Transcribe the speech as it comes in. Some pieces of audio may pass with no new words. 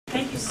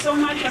so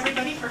much,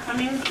 everybody, for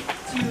coming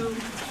to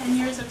 10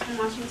 years of 10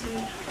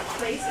 Washington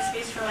Place, a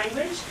Space for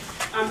Language.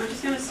 I'm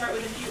just going to start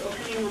with a few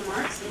opening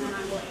remarks, and then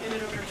I will hand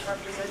it over to our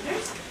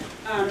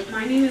presenters.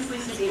 My name is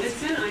Lisa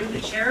Davidson. I'm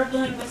the chair of the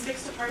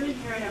Linguistics department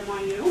here at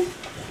NYU.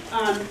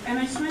 And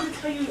I just wanted to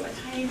tell you a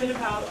tiny bit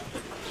about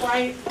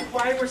why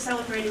we're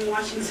celebrating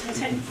Washington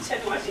 10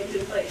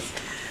 Washington Place.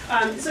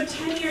 So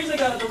 10 years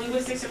ago, the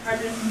Linguistics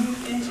department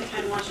moved into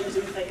 10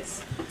 Washington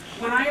Place.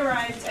 When I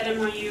arrived at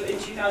NYU in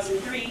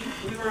 2003,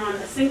 we were on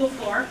a single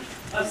floor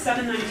of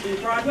 719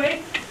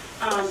 Broadway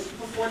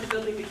before the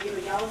building became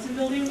the Davidson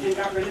building and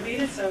got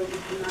renovated, so you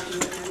can imagine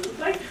what that looked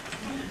like.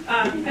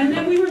 And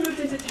then we were moved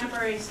into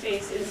temporary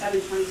space in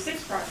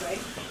 726 Broadway.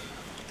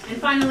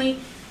 And finally,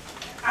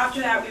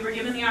 after that, we were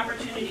given the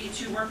opportunity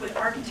to work with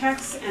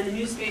architects, and the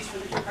new space for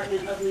the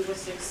Department of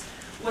Linguistics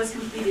was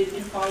completed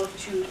in fall of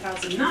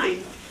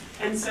 2009.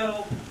 And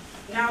so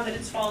now that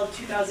it's fall of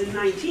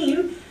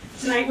 2019,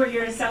 tonight we're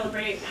here to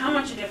celebrate how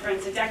much a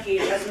difference a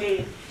decade has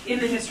made in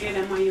the history of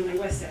NYU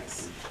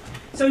linguistics.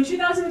 So in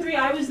 2003,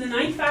 I was the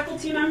 9th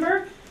faculty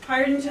member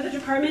hired into the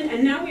department,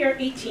 and now we are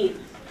 18.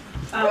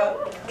 Our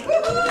graduate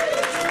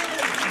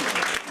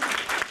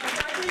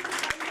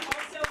department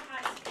also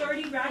has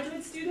 30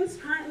 graduate students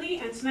currently,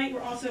 and tonight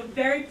we're also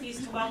very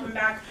pleased to welcome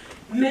back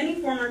many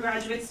former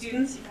graduate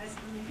students. You guys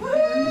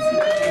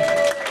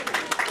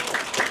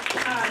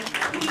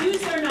who use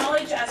their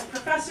knowledge as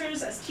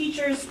professors, as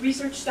teachers,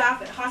 research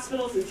staff at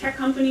hospitals and tech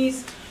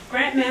companies,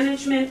 grant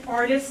management,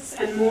 artists,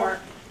 and more.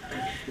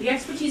 The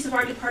expertise of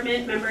our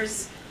department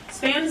members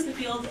spans the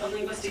field of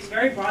linguistics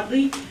very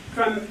broadly,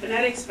 from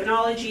phonetics,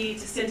 phonology,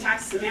 to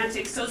syntax,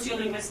 semantics,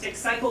 sociolinguistics,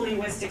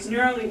 psycholinguistics,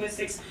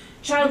 neurolinguistics,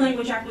 child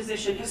language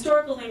acquisition,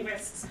 historical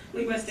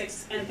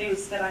linguistics, and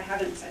things that I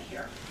haven't said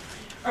here.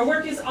 Our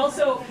work is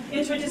also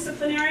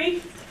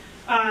interdisciplinary,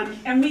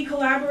 and we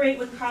collaborate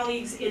with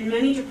colleagues in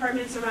many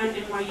departments around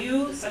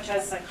NYU, such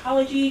as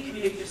psychology,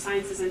 communicative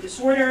sciences and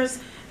disorders,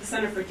 the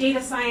Center for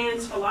Data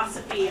Science,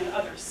 philosophy, and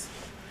others.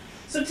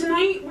 So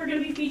tonight, we're going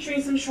to be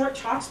featuring some short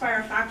talks by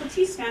our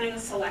faculty spanning a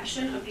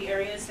selection of the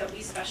areas that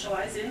we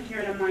specialize in here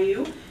at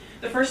NYU.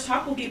 The first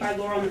talk will be by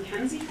Laurel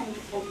McKenzie,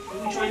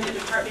 who joined the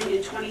department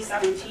in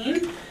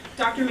 2017.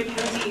 Dr.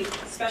 McKenzie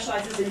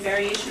specializes in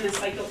variation and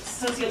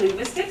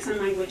sociolinguistics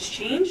and language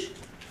change.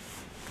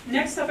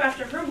 Next up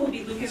after her will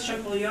be Lucas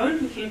Champollion,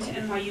 who came to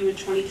NYU in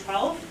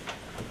 2012.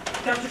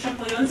 Dr.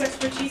 Champollion's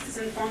expertise is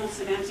in formal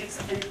semantics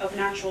of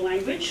natural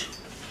language.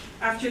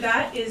 After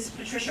that is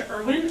Patricia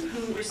Irwin,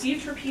 who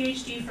received her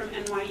PhD from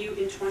NYU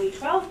in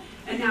 2012,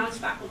 and now is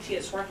faculty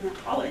at Swarthmore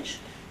College.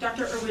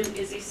 Dr. Irwin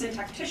is a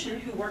syntactician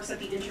who works at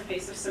the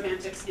interface of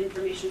semantics,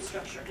 information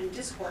structure, and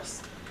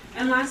discourse.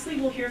 And lastly,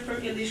 we'll hear from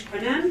Elish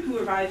Cronin, who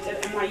arrived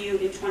at NYU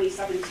in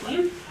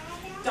 2017.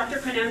 Dr.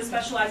 Cronin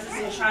specializes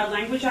in child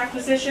language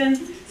acquisition,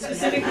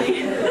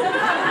 specifically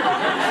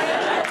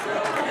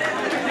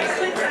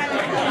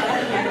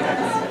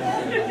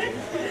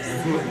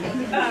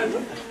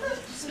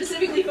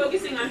specifically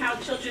focusing on how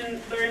children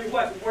learn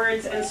what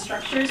words and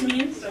structures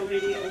mean, so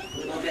maybe a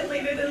little bit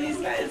later than these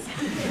guys,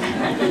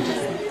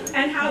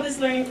 and how this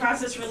learning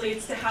process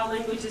relates to how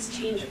languages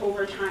change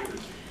over time.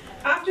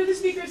 After the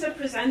speakers have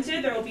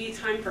presented, there will be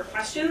time for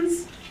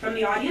questions from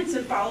the audience,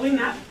 and following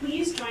that,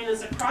 please join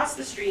us across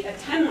the street at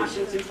 10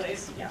 Washington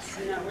Place. Yes,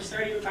 I know, we're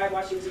starting at 5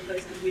 Washington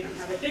Place because we don't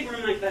have a big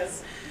room like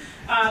this.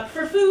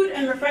 For food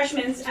and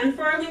refreshments, and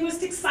for our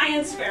linguistics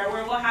science fair,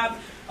 where we'll have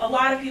a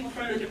lot of people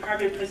from the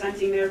department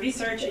presenting their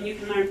research, and you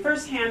can learn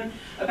firsthand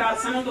about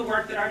some of the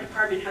work that our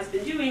department has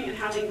been doing and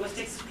how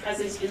linguistics is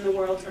present in the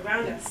world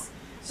around us.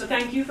 So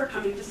thank you for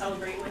coming to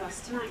celebrate with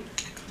us tonight.